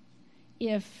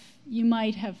if you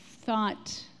might have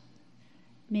thought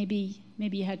maybe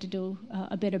you had to do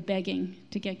a bit of begging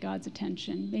to get God's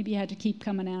attention. Maybe you had to keep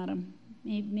coming at him.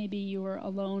 Maybe you were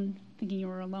alone, thinking you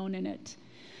were alone in it.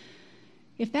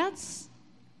 If that's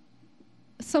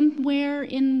somewhere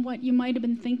in what you might have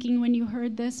been thinking when you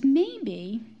heard this,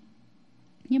 maybe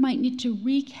You might need to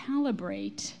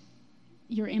recalibrate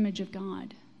your image of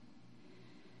God.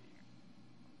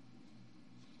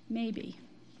 Maybe.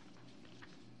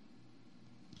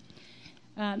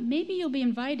 Maybe you'll be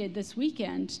invited this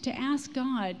weekend to ask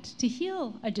God to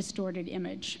heal a distorted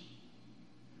image.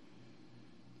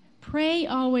 Pray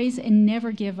always and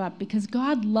never give up, because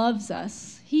God loves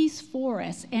us, He's for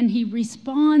us, and He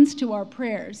responds to our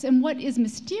prayers. And what is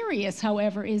mysterious,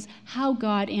 however, is how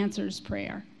God answers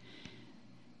prayer.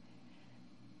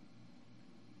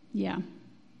 Yeah,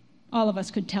 all of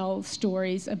us could tell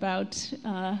stories about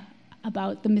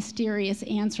the mysterious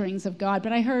answerings of God,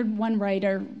 but I heard one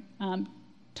writer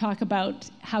talk about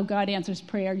how God answers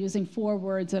prayer using 4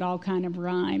 words that all kind of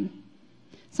rhyme.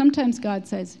 Sometimes God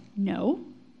says no,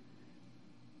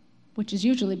 which is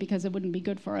usually because it wouldn't be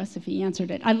good for us if He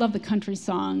answered it. I love the country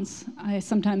songs. I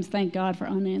sometimes thank God for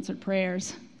unanswered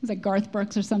prayers. Is that Garth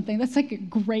Brooks or something? That's like a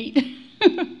great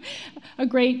a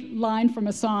great line from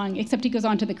a song, except he goes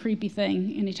on to the creepy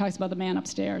thing, and he talks about the man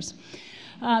upstairs.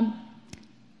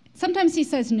 Sometimes He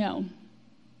says no.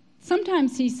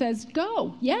 Sometimes He says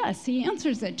go. Yes, He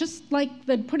answers it, just like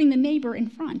putting the neighbor in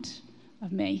front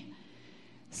of me.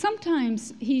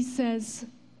 Sometimes He says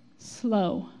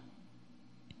slow.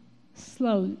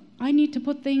 Slow. I need to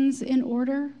put things in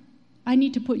order. I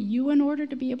need to put you in order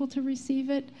to be able to receive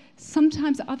it.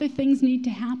 Sometimes other things need to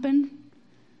happen,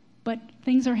 but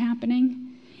things are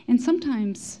happening. And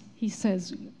sometimes He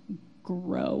says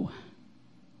grow.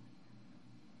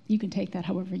 You can take that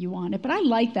however you want it, but I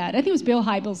like that. I think it was Bill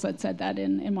Hybels that said that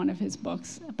in one of his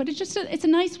books. But it's a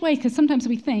nice way, because sometimes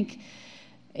we think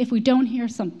if we don't hear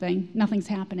something, nothing's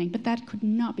happening. But that could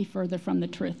not be further from the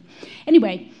truth.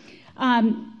 Anyway,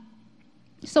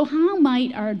 so how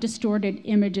might our distorted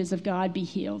images of God be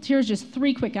healed? Here's just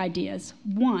 3 quick ideas.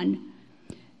 1,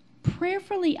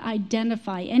 prayerfully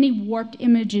identify any warped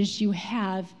images you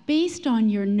have based on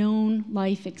your known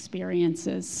life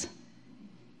experiences.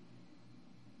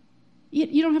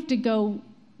 You don't have to go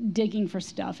digging for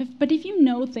stuff, but if you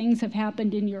know things have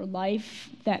happened in your life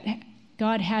that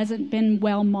God hasn't been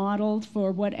well modeled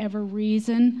for whatever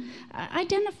reason,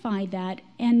 identify that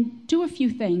and do a few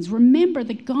things. Remember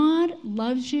that God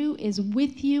loves you, is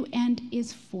with you, and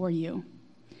is for you.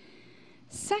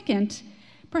 Second,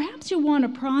 perhaps you want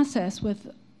to process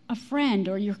with a friend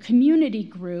or your community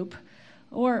group,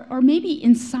 or maybe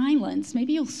in silence.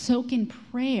 Maybe you'll soak in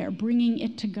prayer, bringing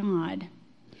it to God.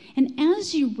 And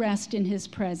as you rest in His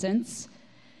presence,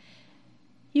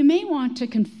 you may want to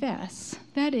confess.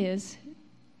 That is,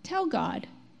 tell God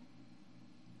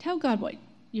what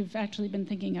you've actually been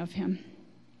thinking of Him.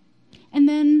 And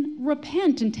then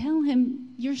repent and tell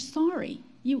Him you're sorry.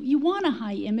 You want a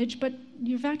high image, but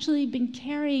you've actually been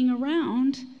carrying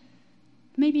around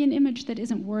maybe an image that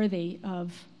isn't worthy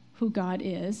of who God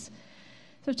is.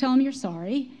 So tell Him you're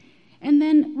sorry, and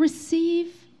then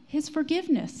receive His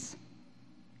forgiveness.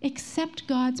 Accept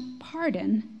God's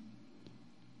pardon,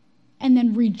 and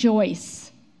then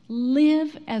rejoice.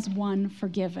 Live as one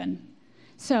forgiven.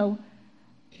 So,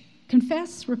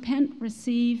 confess, repent,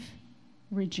 receive,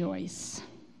 rejoice.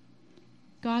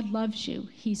 God loves you.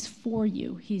 He's for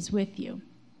you. He's with you.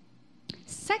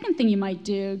 Second thing you might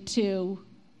do to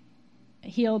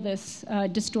heal this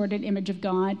distorted image of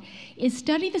God is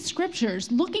study the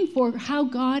scriptures, looking for how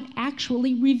God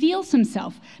actually reveals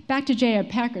Himself. Back to J.I.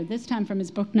 Packer, this time from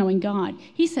his book, Knowing God.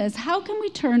 He says, how can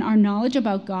we turn our knowledge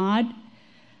about God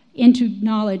into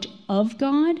knowledge of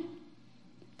God?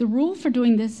 The rule for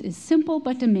doing this is simple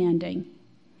but demanding.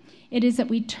 It is that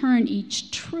we turn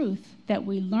each truth that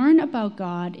we learn about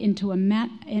God into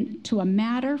a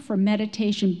matter for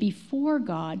meditation before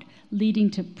God, leading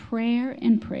to prayer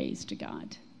and praise to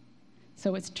God.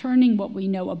 So it's turning what we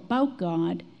know about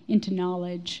God into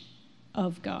knowledge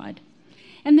of God.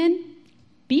 And then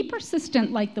be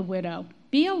persistent like the widow.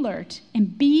 Be alert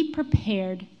and be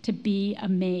prepared to be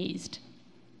amazed.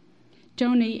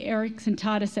 Joni Eareckson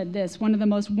Tada said this: one of the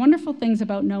most wonderful things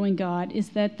about knowing God is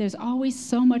that there's always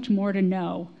so much more to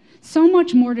know, so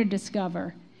much more to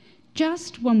discover.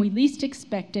 Just when we least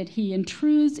expect it, He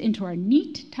intrudes into our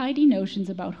neat, tidy notions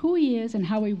about who He is and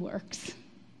how He works.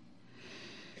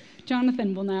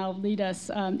 Jonathan will now lead us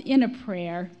in a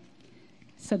prayer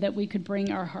so that we could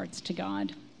bring our hearts to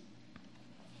God.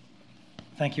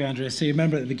 Thank you, Andrea. So you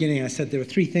remember at the beginning I said there were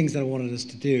 3 things that I wanted us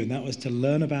to do, and that was to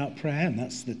learn about prayer, and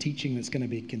that's the teaching that's going to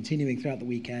be continuing throughout the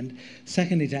weekend.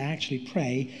 Secondly, to actually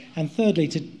pray. And thirdly,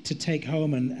 to take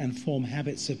home and form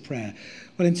habits of prayer.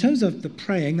 Well, in terms of the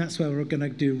praying, that's what we're going to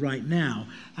do right now.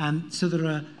 And so there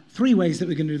are 3 ways that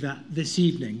we're going to do that this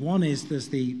evening. One is there's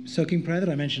the soaking prayer that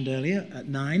I mentioned earlier at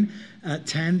 9. At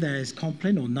 10, there is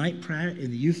Compline or night prayer in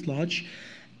the youth lodge.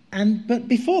 But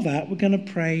before that, we're going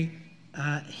to pray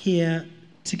here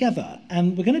together.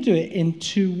 And we're going to do it in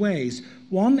two ways.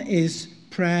 One is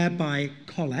prayer by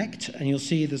collect, and you'll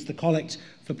see there's the collect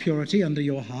for purity under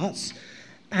your hearts.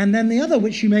 And then the other,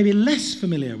 which you may be less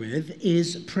familiar with,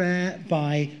 is prayer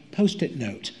by post-it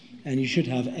note. And you should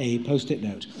have a post-it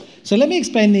note. So let me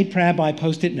explain the prayer by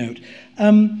post-it note.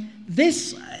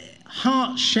 This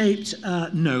heart-shaped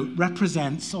note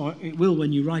represents, or it will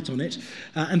when you write on it,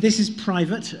 and this is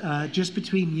private, just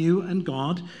between you and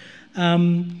God.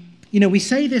 We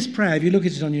say this prayer, if you look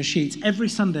at it on your sheets, every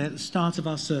Sunday at the start of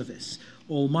our service.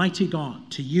 Almighty God,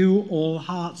 to you all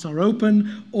hearts are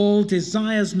open, all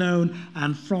desires known,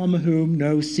 and from whom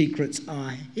no secrets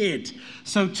are hid.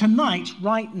 So tonight,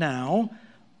 right now,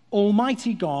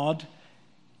 Almighty God,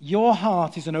 your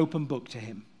heart is an open book to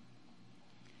him.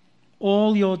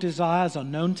 All your desires are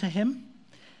known to him,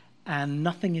 and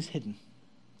nothing is hidden.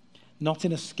 Not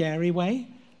in a scary way,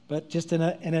 but just in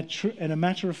a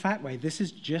matter-of-fact way. This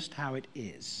is just how it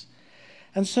is.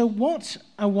 And so what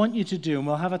I want you to do, and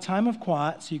we'll have a time of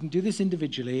quiet so you can do this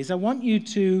individually, is I want you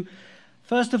to,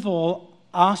 first of all,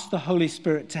 ask the Holy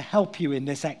Spirit to help you in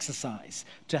this exercise,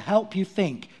 to help you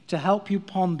think, to help you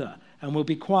ponder, and we'll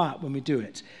be quiet when we do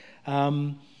it.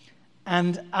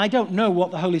 And I don't know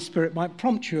what the Holy Spirit might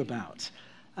prompt you about.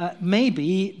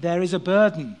 Maybe there is a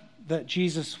burden that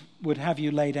Jesus would have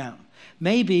you lay down.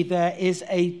 Maybe there is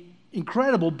an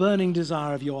incredible burning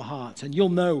desire of your heart, and you'll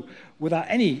know without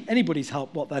anybody's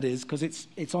help what that is, because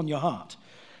it's on your heart.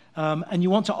 And you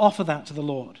want to offer that to the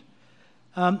Lord.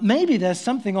 Maybe there's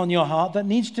something on your heart that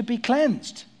needs to be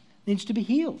cleansed, needs to be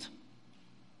healed.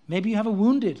 Maybe you have a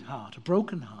wounded heart, a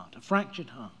broken heart, a fractured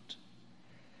heart.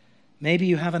 Maybe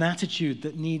you have an attitude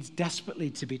that needs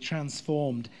desperately to be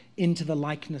transformed into the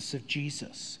likeness of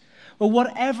Jesus. Well,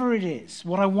 whatever it is,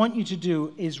 what I want you to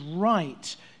do is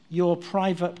write your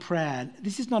private prayer.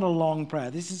 This is not a long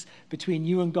prayer. This is between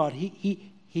you and God.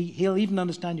 He'll even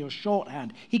understand your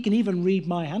shorthand. He can even read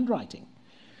my handwriting.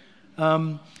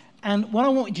 And what I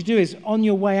want you to do is, on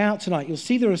your way out tonight, you'll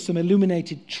see there are some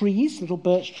illuminated trees, little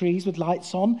birch trees with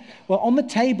lights on. Well, on the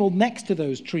table next to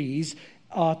those trees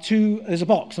there's a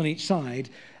box on each side,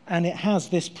 and it has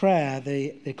this prayer,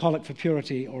 the Collect for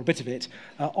Purity, or a bit of it,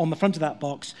 on the front of that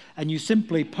box, and you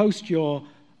simply post your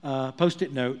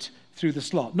post-it note through the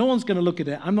slot. No one's going to look at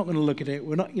it. I'm not going to look at it.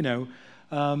 We're not,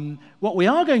 What we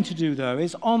are going to do, though,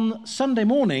 is on Sunday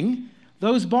morning,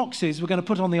 those boxes we're going to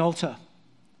put on the altar.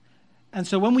 And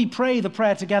so when we pray the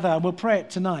prayer together, and we'll pray it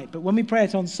tonight, but when we pray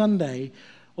it on Sunday,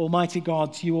 Almighty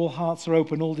God, to you all hearts are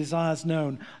open, all desires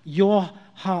known, your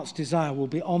heart's desire will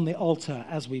be on the altar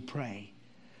as we pray.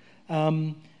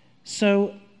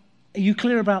 So are you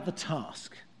clear about the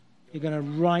task? You're going to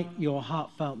write your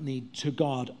heartfelt need to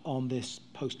God on this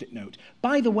post-it note.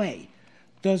 By the way,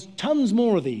 there's tons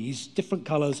more of these, different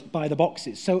colors, by the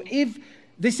boxes. So if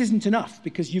this isn't enough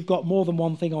because you've got more than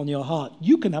one thing on your heart,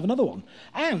 you can have another one.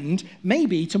 And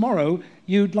maybe tomorrow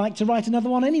you'd like to write another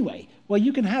one anyway. Well,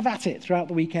 you can have at it throughout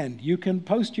the weekend. You can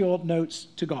post your notes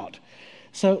to God.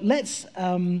 So let's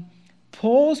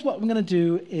pause. What I'm going to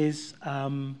do is...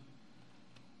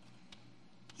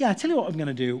 I tell you what I'm going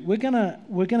to do. We're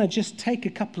going to just take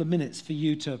a couple of minutes for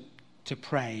you to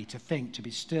pray, to think, to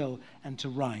be still, and to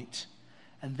write.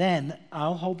 And then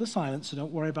I'll hold the silence, so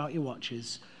don't worry about your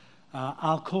watches.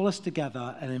 I'll call us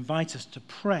together and invite us to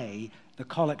pray the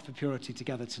Collect for Purity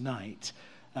together tonight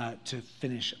to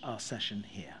finish our session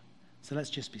here. So let's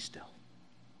just be still.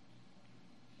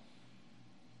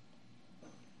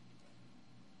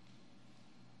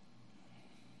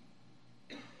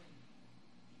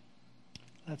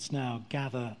 Let's now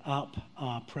gather up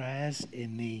our prayers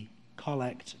in the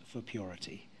Collect for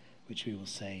Purity, which we will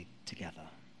say together.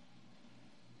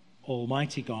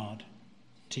 Almighty God,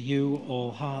 to you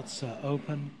all hearts are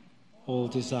open, all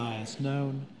desires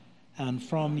known, and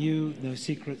from you no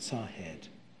secrets are hid.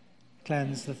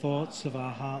 Cleanse the thoughts of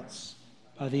our hearts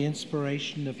by the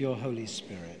inspiration of your Holy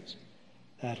Spirit,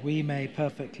 that we may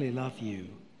perfectly love you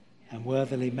and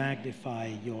worthily magnify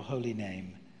your holy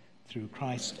name, through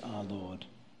Christ our Lord.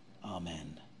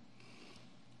 Amen.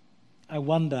 I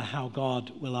wonder how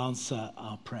God will answer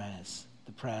our prayers,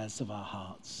 the prayers of our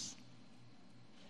hearts.